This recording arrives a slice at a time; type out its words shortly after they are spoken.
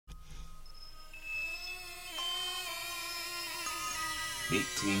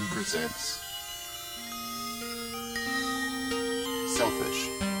18 presents Selfish.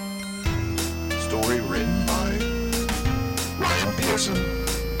 Story written by Ryan Pearson.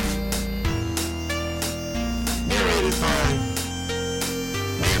 Narrated by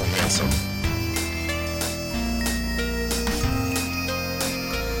Neil Handsome.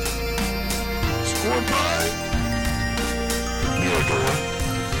 Scored by Mirador.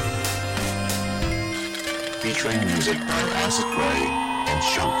 Featuring music by Acid Ray and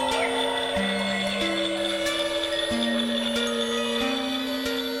Shunk.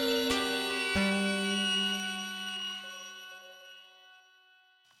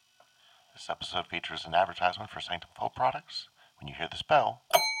 This episode features an advertisement for Sanctum Folk products. When you hear this bell,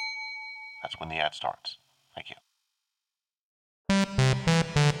 that's when the ad starts. Thank you.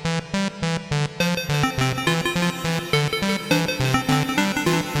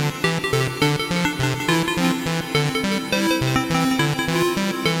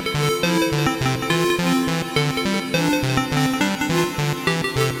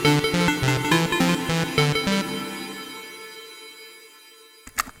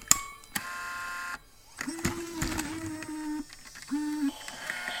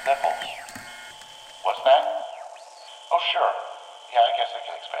 Sniffles. What's that? Oh, sure. Yeah, I guess I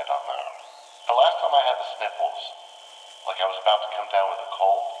can expand on that. The last time I had the sniffles, like I was about to come down with a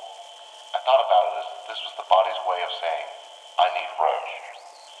cold, I thought about it as this was the body's way of saying, I need rest.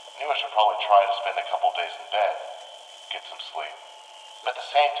 I knew I should probably try to spend a couple days in bed, get some sleep. But at the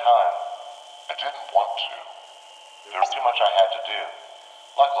same time, I didn't want to. There was too much I had to do.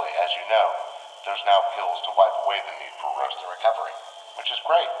 Luckily, as you know, there's now pills to wipe away the need for rest and recovery, which is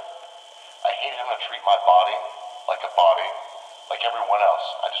great. I hate having to treat my body like a body, like everyone else.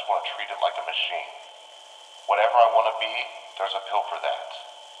 I just want to treat it like a machine. Whatever I want to be, there's a pill for that.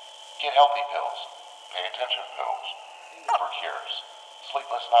 Get healthy pills, pay attention pills, for cures,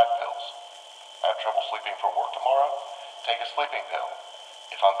 sleepless night pills. I have trouble sleeping for work tomorrow? Take a sleeping pill.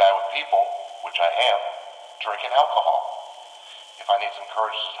 If I'm bad with people, which I am, drink an alcohol. If I need some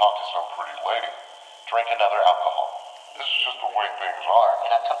courage to talk to some pretty lady, drink another alcohol. This is just the way things are,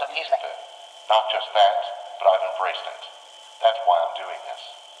 and I've come to peace with it. Not just that, but I've embraced it. That's why I'm doing this.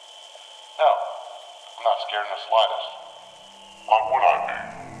 No, I'm not scared in the slightest. Why would I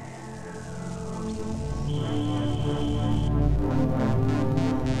be?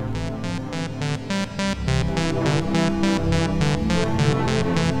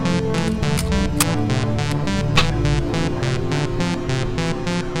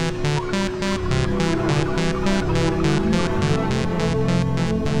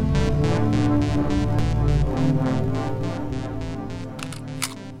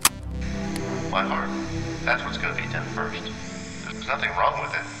 My heart. That's what's going to be done first. There's nothing wrong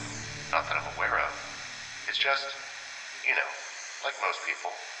with it. Not that I'm aware of. It's just, you know, like most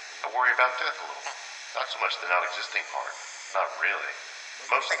people, I worry about death a little. Not so much the non-existing part. Not really.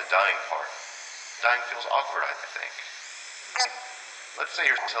 Mostly the dying part. Dying feels awkward, I think. Let's say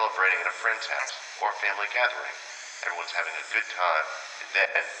you're celebrating at a friend's house or a family gathering. Everyone's having a good time, and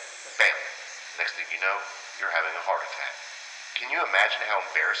then, bam, next thing you know, you're having a heart attack. Can you imagine how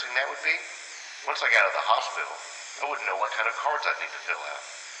embarrassing that would be? Once I got out of the hospital, I wouldn't know what kind of cards I'd need to fill out.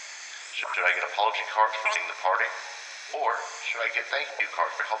 Should I get apology cards for seeing the party? Or should I get thank you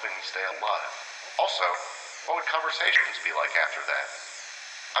cards for helping me stay alive? Also, what would conversations be like after that?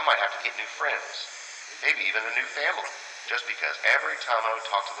 I might have to get new friends, maybe even a new family, just because every time I would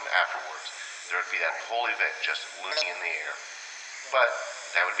talk to them afterwards, there would be that whole event just looming in the air. But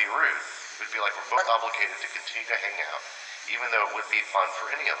that would be rude. It would be like we're both obligated to continue to hang out, even though it would be fun for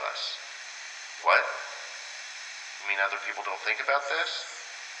any of us. What? You mean other people don't think about this?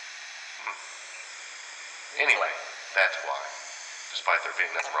 Anyway, that's why. Despite there being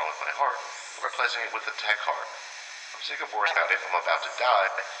nothing wrong with my heart, I'm replacing it with a tech heart. I'm sick of worrying about if I'm about to die,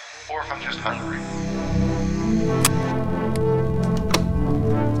 or if I'm just hungry.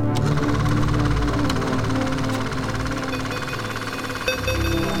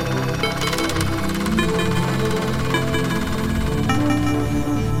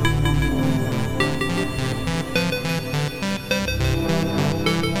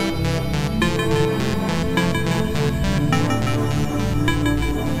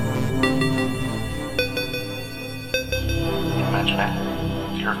 Imagine it.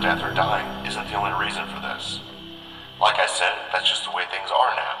 Fear of death or dying isn't the only reason for this. Like I said, that's just the way things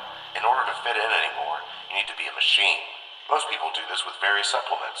are now. In order to fit in anymore, you need to be a machine. Most people do this with various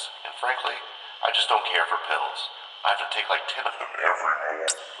supplements, and frankly, I just don't care for pills. I have to take like 10 of them every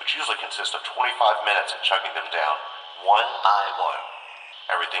day, which usually consist of 25 minutes of chugging them down, one by one.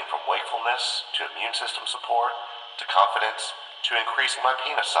 Everything from wakefulness to immune system support to confidence to increasing my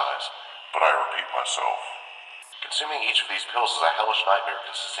penis size. But I repeat myself. Consuming each of these pills is a hellish nightmare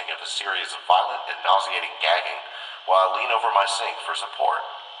consisting of a series of violent and nauseating gagging while I lean over my sink for support.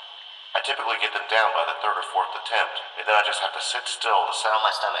 I typically get them down by the third or fourth attempt, and then I just have to sit still to sit on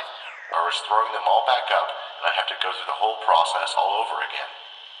my stomach, or risk throwing them all back up, and I have to go through the whole process all over again.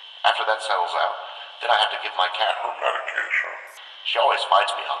 After that settles out, then I have to give my cat Her medication. She always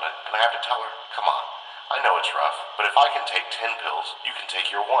fights me on it, and I have to tell her, come on, I know it's rough, but if I can take 10 pills, you can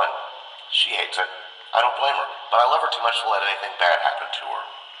take your one. She hates it. I don't blame her, but I love her too much to let anything bad happen to her.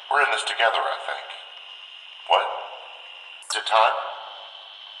 We're in this together, I think. What? Is it time?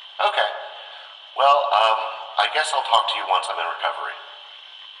 Okay. Well, I guess I'll talk to you once I'm in recovery.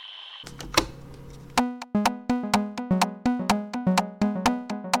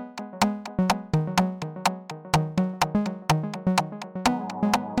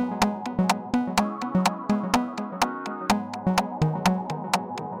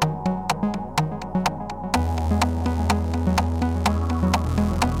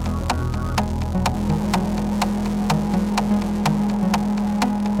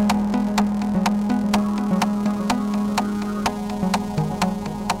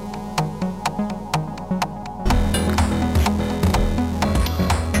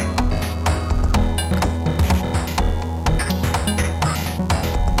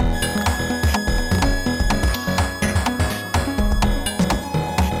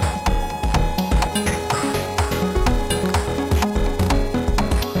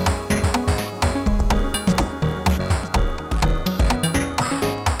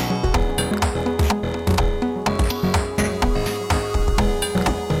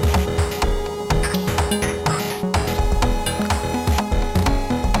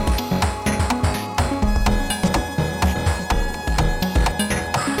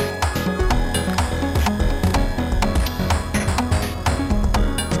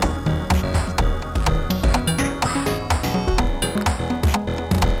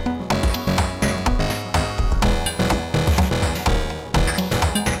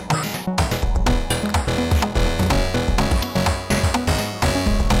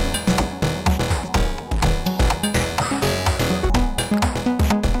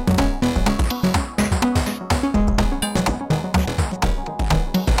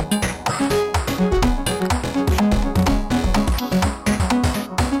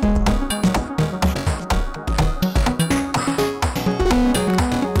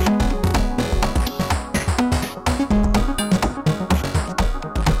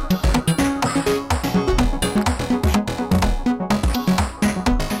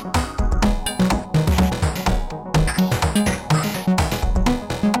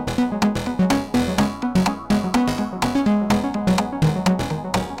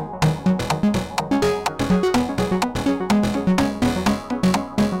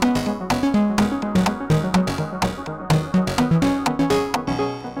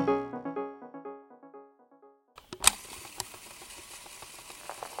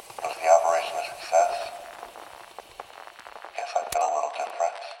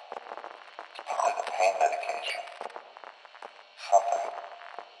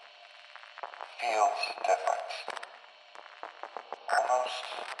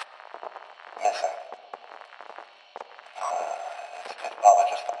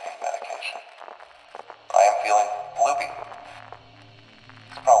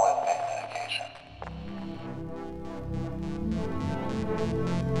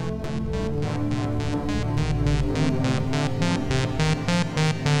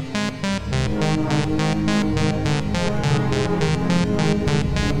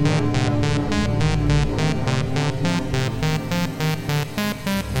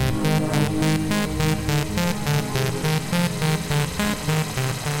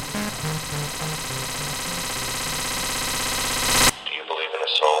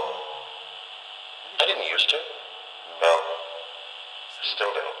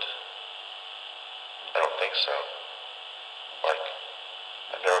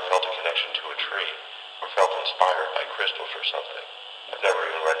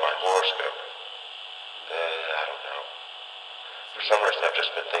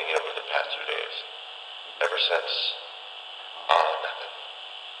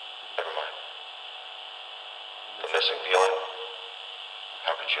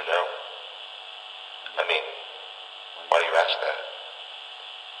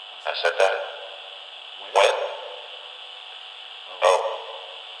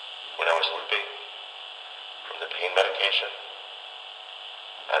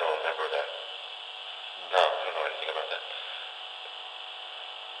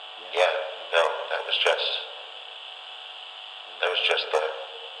 That was just the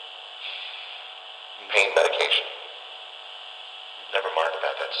pain medication. Never mind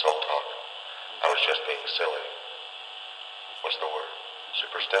about that soul talk. I was just being silly. What's the word?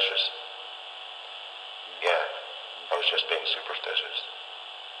 Superstitious? Yeah, I was just being superstitious.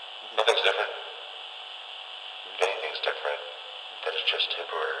 Nothing's different. If anything's different, then it's just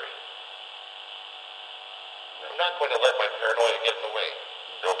temporary. I'm not going to let my paranoia get in the way.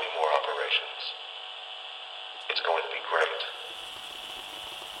 There'll be more operations. It's going to be great.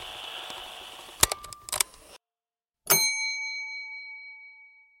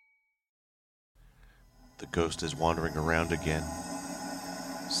 The ghost is wandering around again,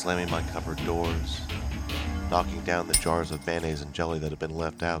 slamming my cupboard doors, knocking down the jars of mayonnaise and jelly that have been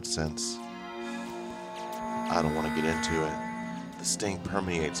left out since. I don't want to get into it. The stink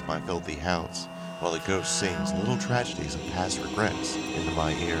permeates my filthy house, while the ghost sings little tragedies and past regrets into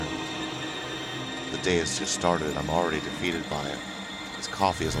my ear. The day has just started and I'm already defeated by it. This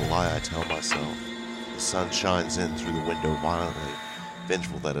coffee is a lie, I tell myself. The sun shines in through the window violently,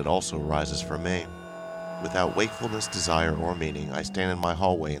 vengeful that it also rises for me. Without wakefulness, desire, or meaning, I stand in my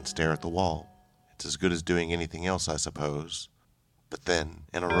hallway and stare at the wall. It's as good as doing anything else, I suppose. But then,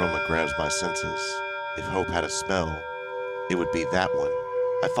 an aroma grabs my senses. If hope had a smell, it would be that one.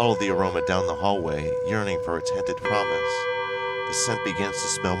 I follow the aroma down the hallway, yearning for its hinted promise. The scent begins to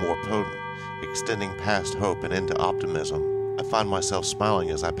smell more potent, extending past hope and into optimism. I find myself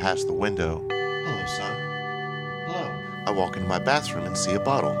smiling as I pass the window. Hello, son. Hello. I walk into my bathroom and see a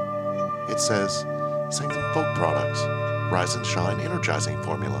bottle. It says, Sanctum Folk Products, Rise and Shine Energizing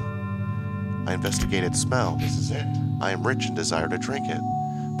Formula. I investigate its smell. This is it. I am rich and desire to drink it,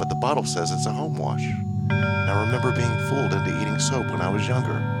 but the bottle says it's a home wash. I remember being fooled into eating soap when I was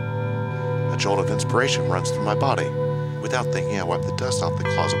younger. A jolt of inspiration runs through my body. Without thinking, I wipe the dust off the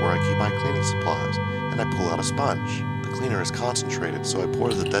closet where I keep my cleaning supplies, and I pull out a sponge. The cleaner is concentrated, so I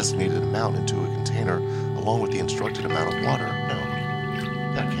pour the designated amount into a container along with the instructed amount of water. No,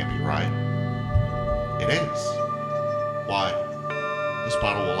 that can't be right. It is. Why? This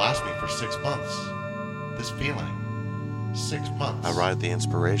bottle will last me for 6 months. This feeling. 6 months. I ride the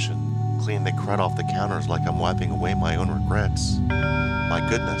inspiration, clean the crud off the counters like I'm wiping away my own regrets. My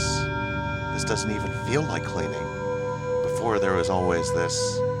goodness, this doesn't even feel like cleaning. Before there was always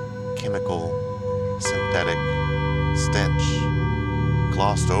this chemical, synthetic stench,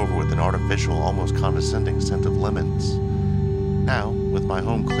 glossed over with an artificial, almost condescending scent of lemons. Now, with my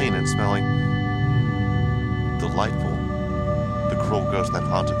home clean and smelling delightful, the cruel ghost that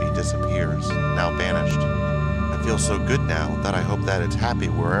haunted me disappears, now vanished. I feel so good now that I hope that it's happy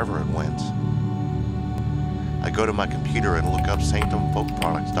wherever it went. I go to my computer and look up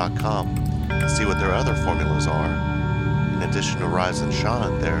sanctumfolkproducts.com and see what their other formulas are. In addition to Rise and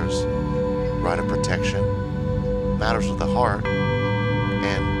Shine, there's Rite of Protection, Matters of the Heart,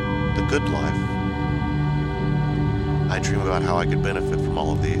 and The Good Life. I dream about how I could benefit from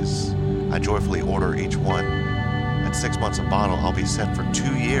all of these. I joyfully order each one. At 6 months a bottle, I'll be set for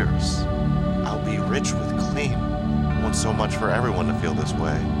 2 years. I'll be rich with clean. I want so much for everyone to feel this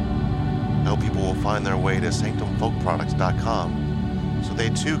way. I hope people will find their way to sanctumfolkproducts.com so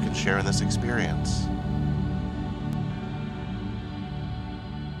they too can share in this experience.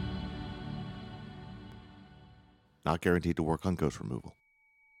 Not guaranteed to work on ghost removal.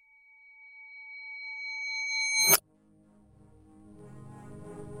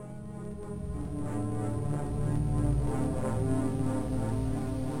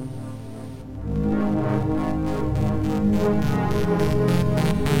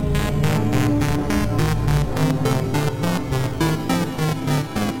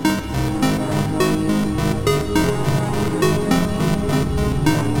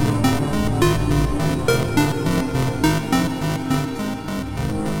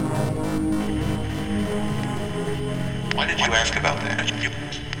 Why did you ask about that?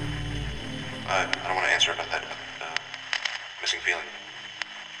 I don't want to answer about that missing feeling.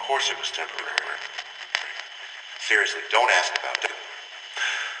 Of course it was temporary. Seriously, don't ask about it.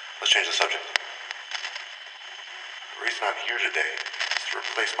 Let's change the subject. The reason I'm here today is to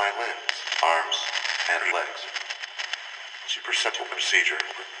replace my limbs, arms, and legs. Super simple procedure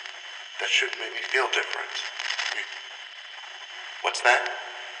that should make me feel different. What's that?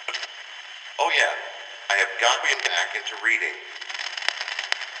 Oh yeah, I have gotten back into reading.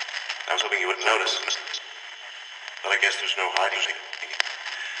 I was hoping you wouldn't notice, but I guess there's no hiding.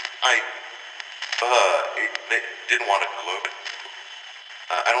 I didn't want to gloat.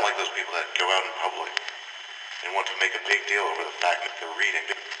 I don't like those people that go out in public and want to make a big deal over the fact that they're reading.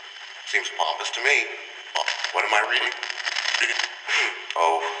 Seems pompous to me. What am I reading?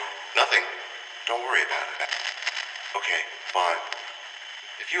 Oh, nothing. Don't worry about it. Okay, fine.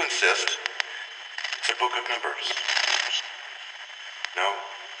 If you insist, it's a book of numbers. No?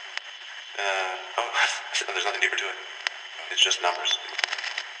 There's nothing deeper to it. It's just numbers.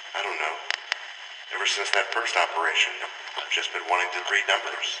 I don't know. Ever since that first operation, I've just been wanting to read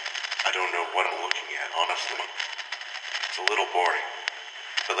numbers. I don't know what I'm looking at, honestly. It's a little boring.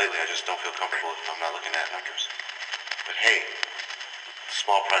 But lately I just don't feel comfortable if I'm not looking at numbers. But hey, it's a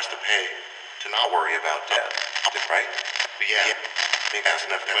small price to pay to not worry about death, right? But yeah, I think that's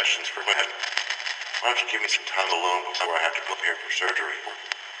enough questions for now. Why don't you give me some time alone before I have to prepare for surgery?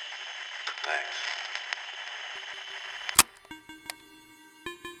 Thanks.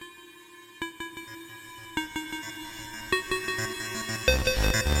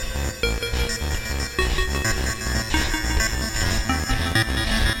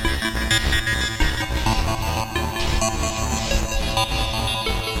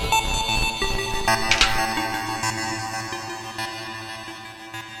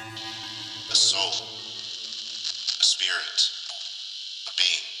 A soul, a spirit, a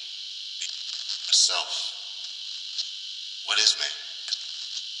being, a self. What is me?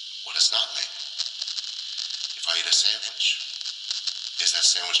 What is not me? If I eat a sandwich, is that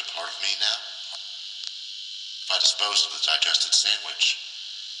sandwich a part of me now? If I dispose of the digested sandwich,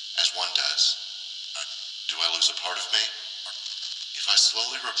 as one does, do I lose a part of me? If I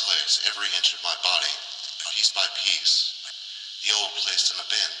slowly replace every inch of my body, piece by piece, the old placed in a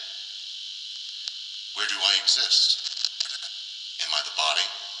bin, where do I exist? Am I the body?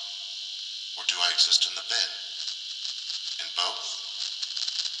 Or do I exist in the bin? In both?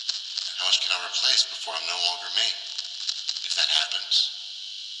 How much can I replace before I'm no longer me? If that happens,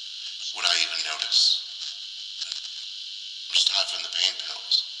 would I even notice? I'm just high from the pain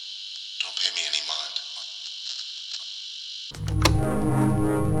pills. Don't pay me any mind.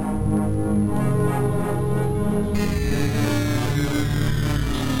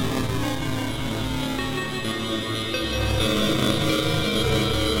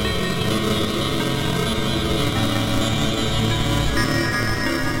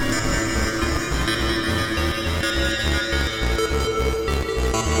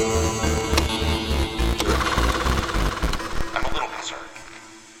 I'm a little concerned.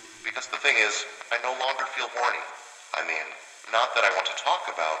 Because the thing is, I no longer feel horny. I mean, not that I want to talk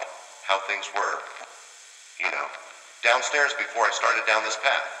about how things were, downstairs before I started down this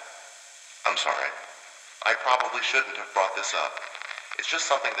path. I'm sorry. I probably shouldn't have brought this up. It's just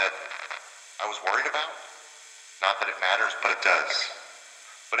something that I was worried about. Not that it matters, but it does.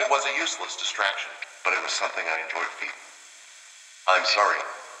 But it was a useless distraction, but it was something I enjoyed feeling. I'm sorry.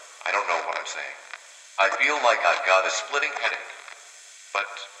 I don't know what I'm saying. I feel like I've got a splitting headache. But,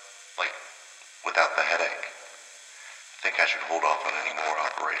 without the headache. I think I should hold off on any more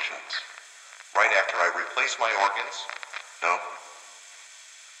operations. Right after I replace my organs? No.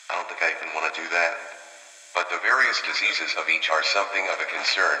 I don't think I even want to do that. But the various diseases of each are something of a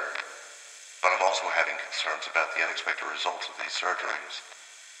concern. But I'm also having concerns about the unexpected results of these surgeries.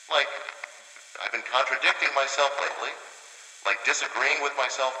 I've been contradicting myself lately. Disagreeing with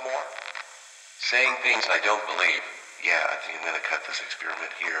myself more. Saying things I don't believe. Yeah, I think I'm gonna cut this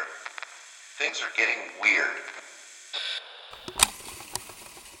experiment here. Things are getting weird.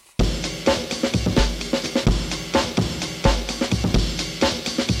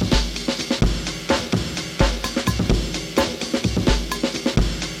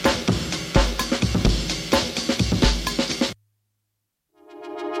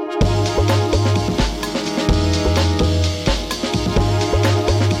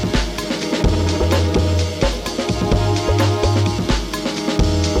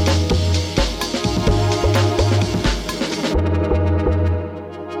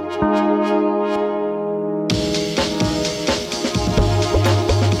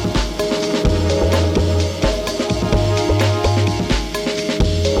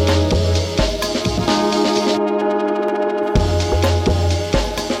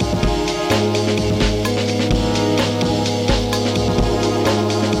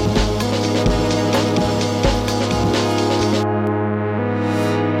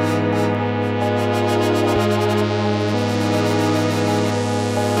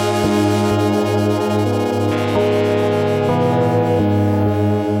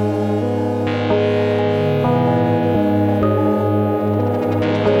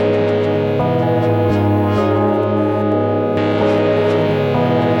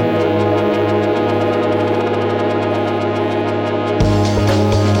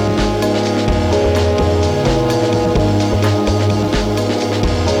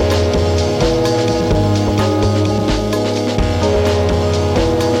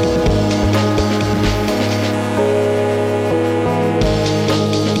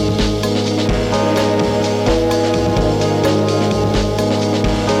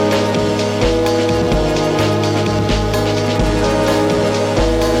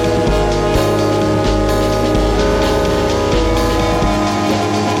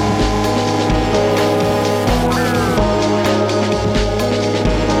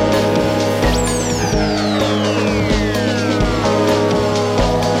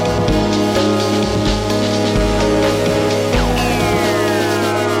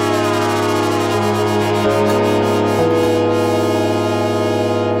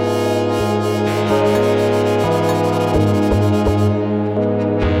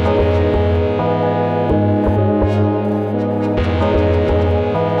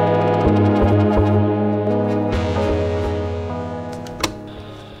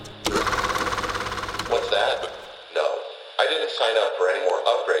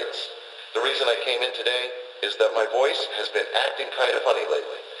 reason I came in today is that my voice has been acting kind of funny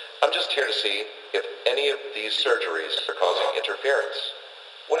lately. I'm just here to see if any of these surgeries are causing interference.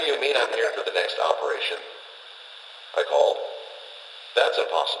 What do you mean I'm here for the next operation? I called. That's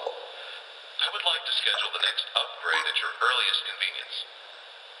impossible. I would like to schedule the next upgrade at your earliest convenience.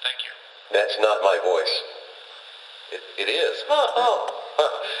 Thank you. That's not my voice. It is.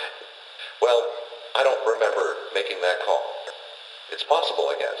 Well, I don't remember making that call. It's possible,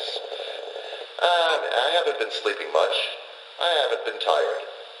 I guess. I haven't been sleeping much. I haven't been tired.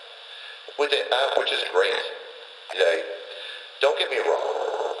 Which is great. Don't get me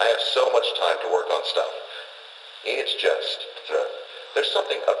wrong. I have so much time to work on stuff. It's just, there's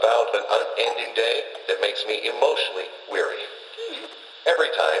something about an unending day that makes me emotionally weary. Every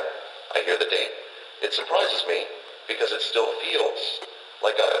time I hear the date, it surprises me because it still feels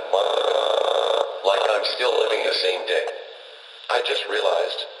like I'm still living the same day. I just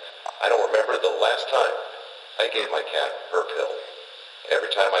realized I don't remember the last time I gave my cat her pill.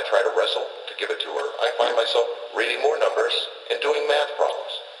 Every time I try to wrestle to give it to her, I find myself reading more numbers and doing math problems.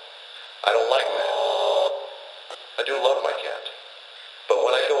 I don't like math. I do love my cat. But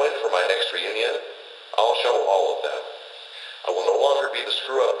when I go in for my next reunion, I'll show all of them. I will no longer be the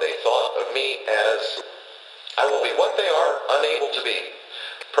screw-up they thought of me as. I will be what they are unable to be.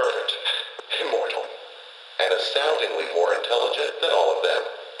 Perfect, immortal, and astoundingly more intelligent than all of them.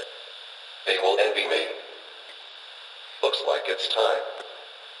 They will envy me. Looks like it's time.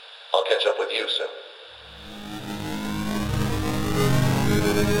 I'll catch up with you soon.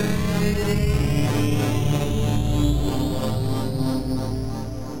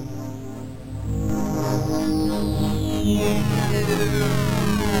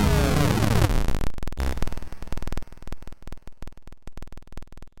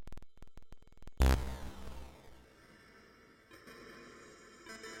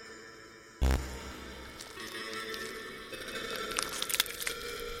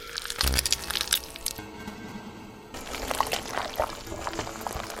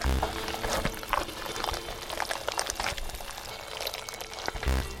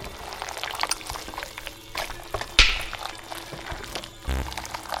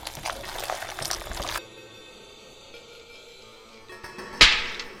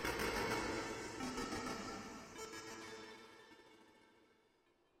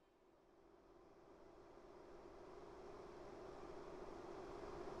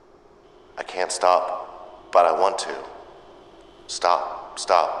 I can't stop, but I want to. Stop,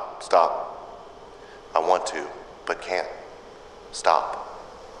 stop, stop. I want to, but can't. Stop.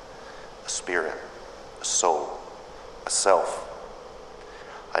 A spirit, a soul, a self.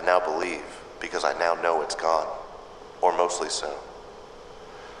 I now believe because I now know it's gone, or mostly so.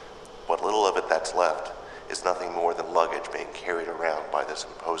 What little of it that's left is nothing more than luggage being carried around by this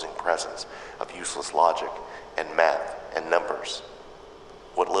imposing presence of useless logic and math and numbers.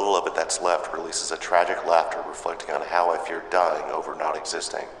 What little of it that's left releases a tragic laughter reflecting on how I fear dying over not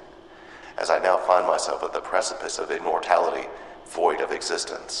existing, as I now find myself at the precipice of immortality, void of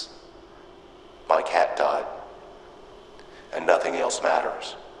existence. My cat died, and nothing else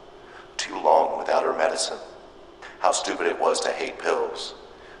matters. Too long without her medicine. How stupid it was to hate pills,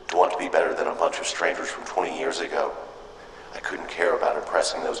 to want to be better than a bunch of strangers from 20 years ago. I couldn't care about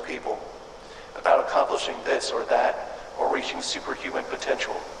impressing those people, about accomplishing this or that, or reaching superhuman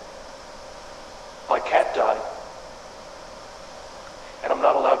potential. My cat died, and I'm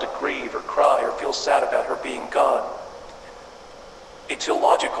not allowed to grieve or cry or feel sad about her being gone. It's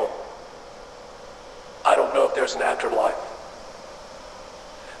illogical. I don't know if there's an afterlife.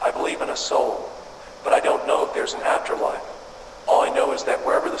 I believe in a soul, but I don't know if there's an afterlife. All I know is that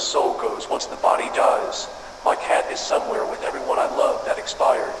wherever the soul goes once the body dies, my cat is somewhere with everyone I love that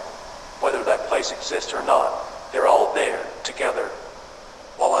expired. Whether that place exists or not, they're all there, together,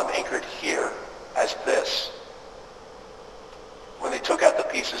 while I'm anchored here, as this. When they took out the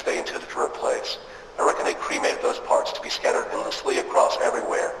pieces they intended to replace, I reckon they cremated those parts to be scattered endlessly across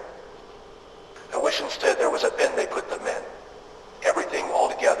everywhere. I wish instead there was a bin they put them in. Everything all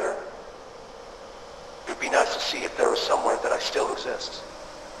together. It would be nice to see if there was somewhere that I still exist.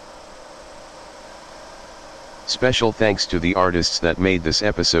 Special thanks to the artists that made this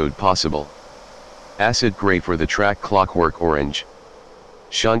episode possible. Acid Grey for the track Clockwork Orange.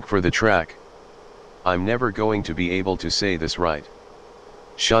 Shunk for the track. I'm never going to be able to say this right.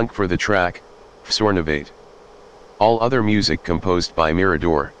 Shunk for the track, Fsornovate. All other music composed by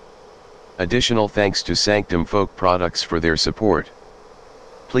Mirador. Additional thanks to Sanctum Folk Products for their support.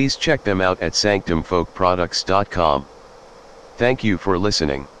 Please check them out at sanctumfolkproducts.com. Thank you for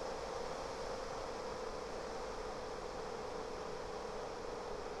listening.